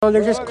No,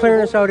 they're just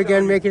clearing us out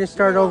again, making us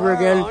start over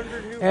again.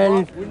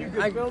 And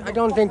I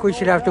don't think we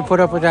should have to put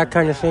up with that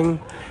kind of thing.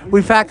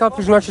 We pack up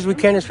as much as we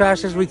can, as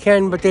fast as we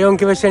can, but they don't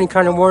give us any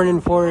kind of warning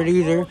for it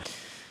either.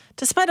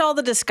 Despite all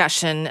the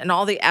discussion and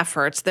all the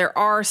efforts, there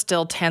are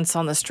still tents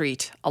on the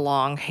street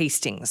along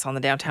Hastings on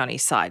the downtown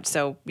east side.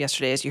 So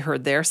yesterday, as you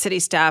heard there, city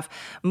staff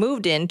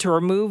moved in to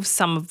remove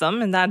some of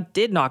them, and that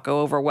did not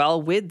go over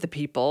well with the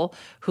people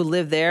who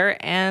live there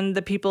and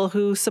the people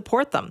who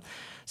support them.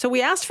 So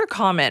we asked for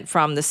comment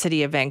from the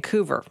city of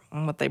Vancouver,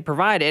 and what they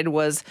provided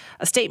was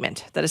a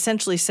statement that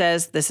essentially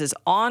says this is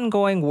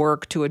ongoing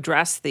work to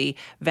address the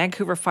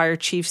Vancouver Fire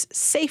Chief's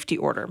safety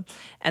order,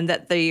 and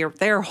that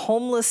their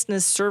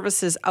homelessness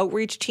services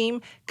outreach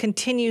team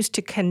continues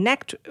to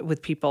connect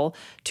with people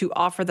to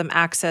offer them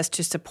access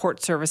to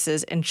support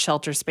services in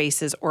shelter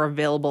spaces or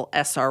available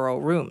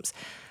SRO rooms.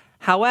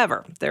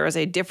 However, there is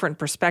a different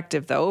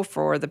perspective, though,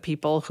 for the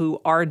people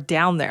who are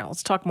down there.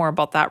 Let's talk more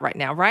about that right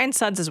now. Ryan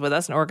Suds is with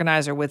us, an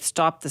organizer with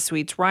Stop the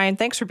Sweeps. Ryan,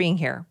 thanks for being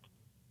here.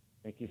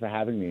 Thank you for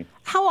having me.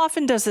 How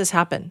often does this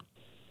happen?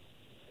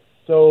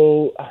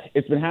 So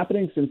it's been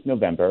happening since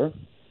November.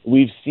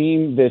 We've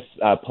seen this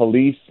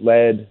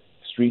police-led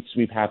street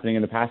sweep happening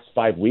in the past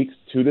 5 weeks,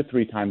 2 to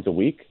 3 times a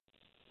week.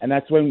 And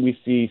that's when we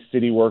see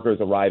city workers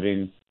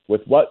arriving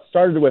with what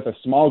started with a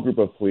small group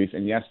of police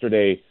and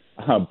yesterday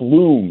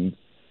bloomed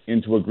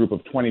into a group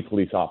of 20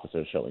 police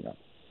officers showing up.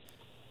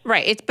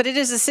 Right, but it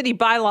is the city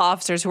bylaw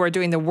officers who are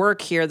doing the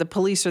work here. The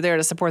police are there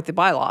to support the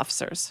bylaw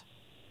officers.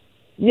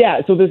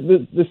 Yeah, so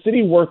the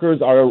city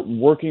workers are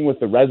working with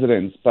the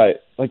residents,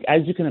 but like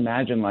as you can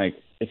imagine, like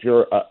if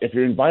you're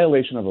in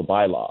violation of a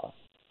bylaw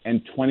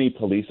and 20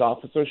 police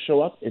officers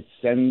show up, it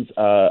sends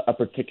a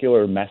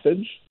particular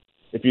message,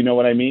 if you know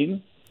what I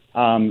mean.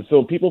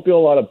 So people feel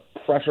a lot of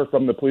pressure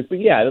from the police, but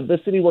yeah, the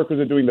city workers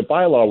are doing the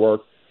bylaw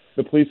work.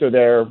 The police are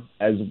there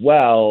as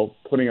well,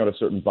 putting out a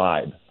certain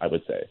vibe, I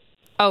would say.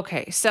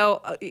 Okay,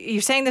 so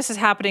you're saying this is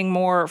happening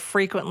more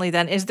frequently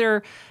then. Is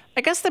there,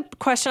 I guess the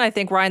question I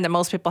think, Ryan, that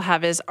most people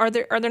have is, are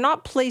there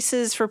not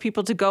places for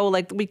people to go?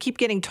 Like we keep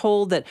getting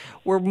told that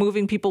we're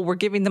moving people, we're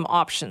giving them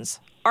options.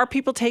 Are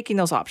people taking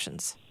those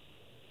options?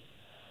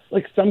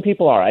 Like some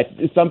people are.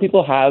 Some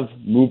people have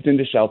moved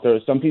into shelter.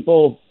 Some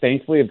people,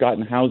 thankfully, have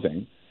gotten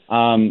housing.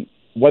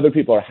 Whether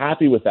people are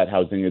happy with that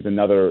housing is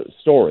another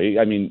story.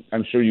 I mean,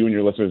 I'm sure you and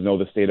your listeners know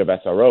the state of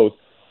SROs.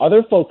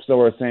 Other folks,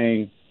 though, are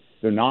saying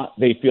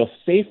they feel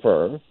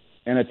safer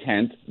in a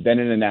tent than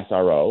in an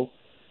SRO.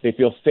 They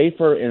feel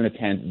safer in a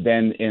tent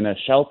than in a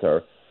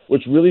shelter,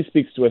 which really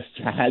speaks to a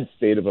sad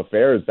state of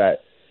affairs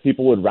that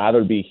people would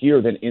rather be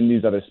here than in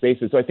these other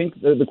spaces. So I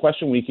think the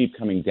question we keep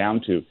coming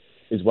down to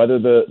is whether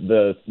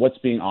the what's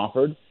being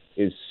offered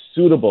is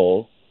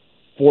suitable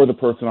for the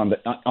person on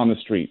the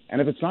street.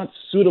 And if it's not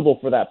suitable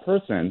for that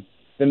person,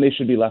 then they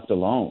should be left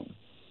alone.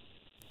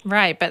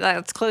 Right, but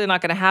that's clearly not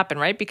going to happen,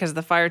 right? Because of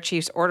the fire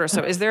chief's order.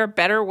 So is there a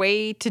better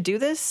way to do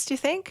this, do you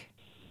think?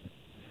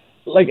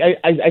 Like,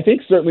 I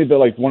think certainly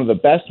one of the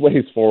best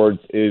ways forward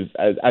is,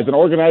 as an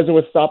organizer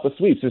with Stop the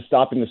Sweeps, is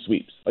stopping the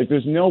sweeps. Like,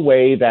 there's no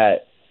way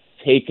that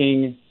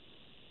taking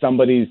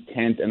somebody's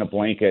tent and a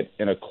blanket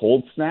in a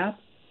cold snap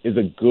is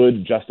a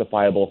good,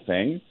 justifiable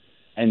thing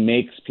and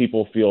makes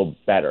people feel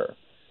better.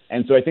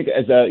 And so I think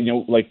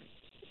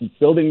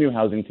building new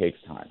housing takes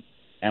time,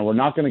 and we're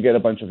not going to get a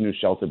bunch of new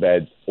shelter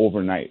beds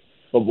overnight.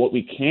 But what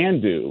we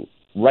can do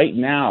right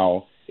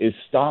now is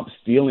stop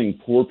stealing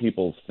poor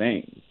people's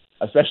things,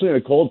 especially in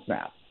a cold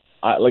snap.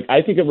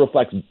 I think it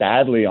reflects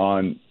badly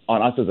on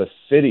us as a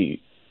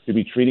city to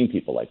be treating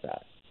people like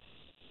that.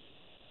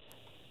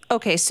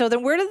 Okay, so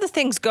then where do the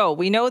things go?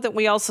 We know that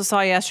we also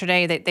saw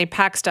yesterday that they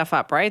pack stuff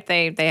up, right?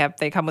 They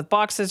come with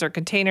boxes or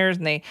containers,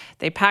 and they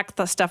pack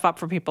the stuff up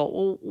for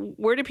people. Well,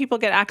 where do people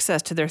get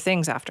access to their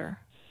things after?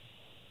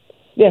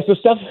 Yeah, so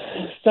stuff.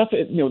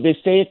 They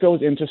say it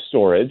goes into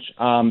storage.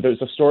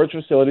 There's a storage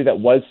facility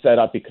that was set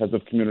up because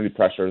of community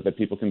pressure that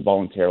people can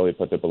voluntarily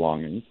put their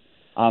belongings.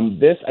 I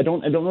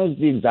don't know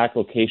the exact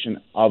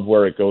location of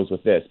where it goes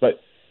with this,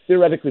 but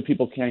theoretically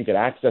people can get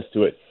access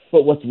to it.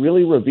 But what's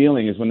really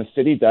revealing is when the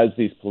city does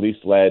these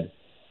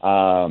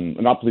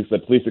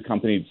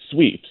police-accompanied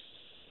sweeps,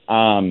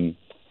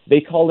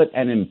 they call it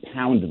an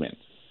impoundment.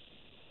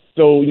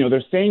 So,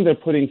 they're saying they're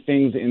putting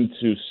things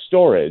into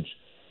storage,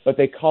 but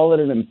they call it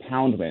an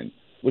impoundment,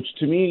 which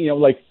to me,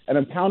 an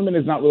impoundment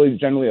is not really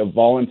generally a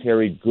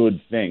voluntary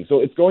good thing. So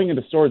it's going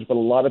into storage, but a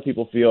lot of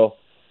people feel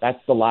that's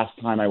the last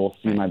time I will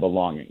see my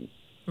belongings.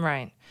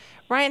 Right.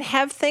 Ryan,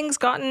 have things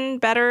gotten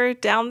better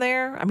down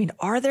there? I mean,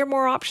 are there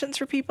more options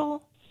for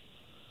people?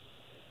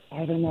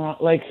 Are there more?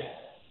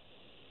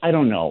 I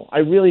don't know. I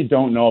really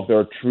don't know if there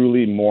are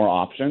truly more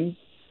options.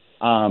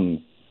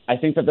 I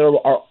think that there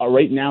are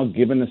right now,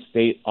 given the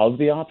state of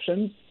the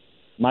options,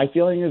 my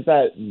feeling is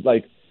that,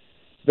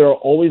 there are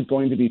always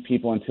going to be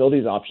people until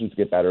these options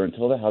get better,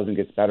 until the housing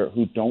gets better,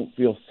 who don't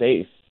feel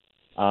safe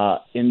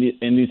in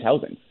these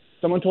housings.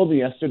 Someone told me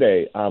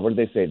yesterday, what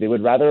did they say? They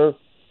would rather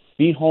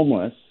be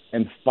homeless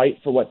and fight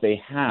for what they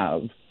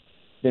have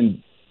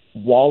than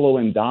wallow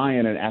and die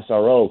in an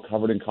SRO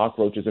covered in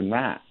cockroaches and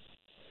rats.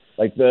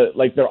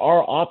 Like there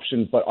are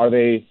options, but are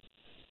they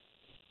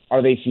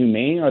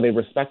humane? Are they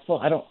respectful?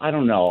 I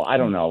don't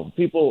know.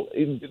 People,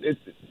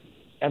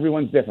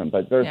 everyone's different,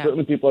 but there are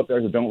certainly people out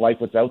there who don't like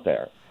what's out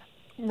there.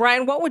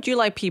 Ryan, what would you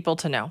like people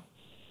to know?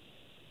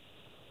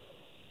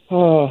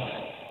 Oh,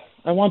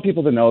 I want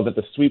people to know that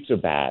the sweeps are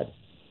bad.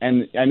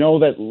 And I know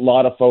that a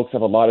lot of folks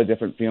have a lot of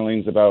different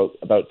feelings about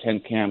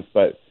tent camps,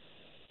 but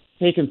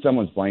taking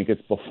someone's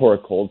blankets before a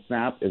cold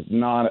snap is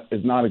not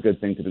a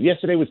good thing to do.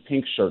 Yesterday was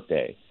Pink Shirt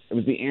Day. It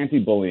was the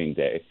anti-bullying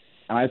day.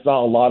 And I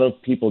saw a lot of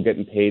people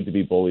getting paid to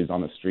be bullies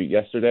on the street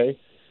yesterday.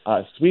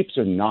 Sweeps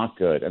are not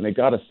good, and they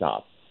got to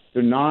stop.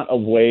 They're not a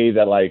way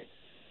that, like,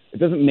 it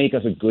doesn't make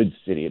us a good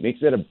city. It makes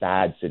it a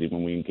bad city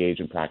when we engage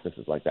in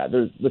practices like that.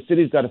 The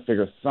city's got to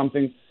figure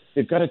something.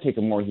 They've got to take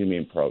a more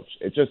humane approach.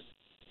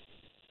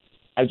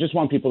 I just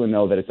want people to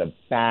know that it's a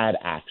bad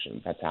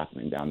action that's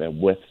happening down there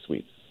with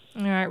sweeps.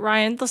 All right,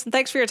 Ryan, listen,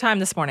 thanks for your time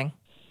this morning.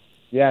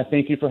 Yeah,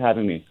 thank you for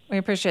having me. We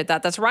appreciate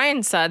that. That's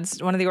Ryan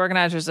Suds, one of the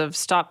organizers of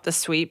Stop the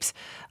Sweeps,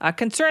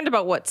 concerned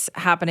about what's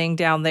happening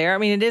down there. I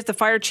mean, it is the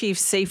fire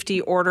chief's safety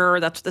order.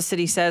 That's what the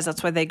city says.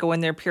 That's why they go in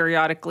there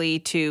periodically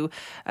to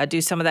do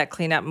some of that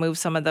cleanup, move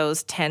some of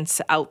those tents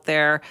out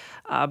there.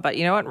 But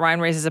you know what? Ryan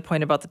raises a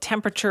point about the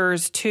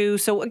temperatures too.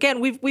 So again,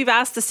 we've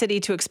asked the city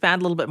to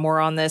expand a little bit more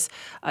on this.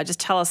 Just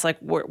tell us, like,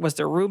 was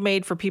there room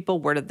made for people?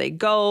 Where did they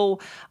go?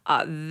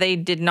 They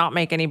did not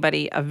make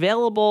anybody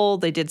available.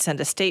 They did send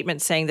a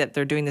statement saying that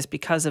they're doing this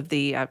because of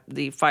the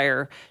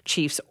fire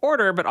chief's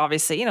order, but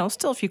obviously,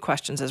 still a few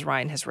questions as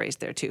Ryan has raised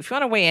there too. If you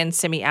want to weigh in,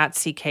 send me at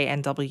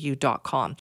cknw.com.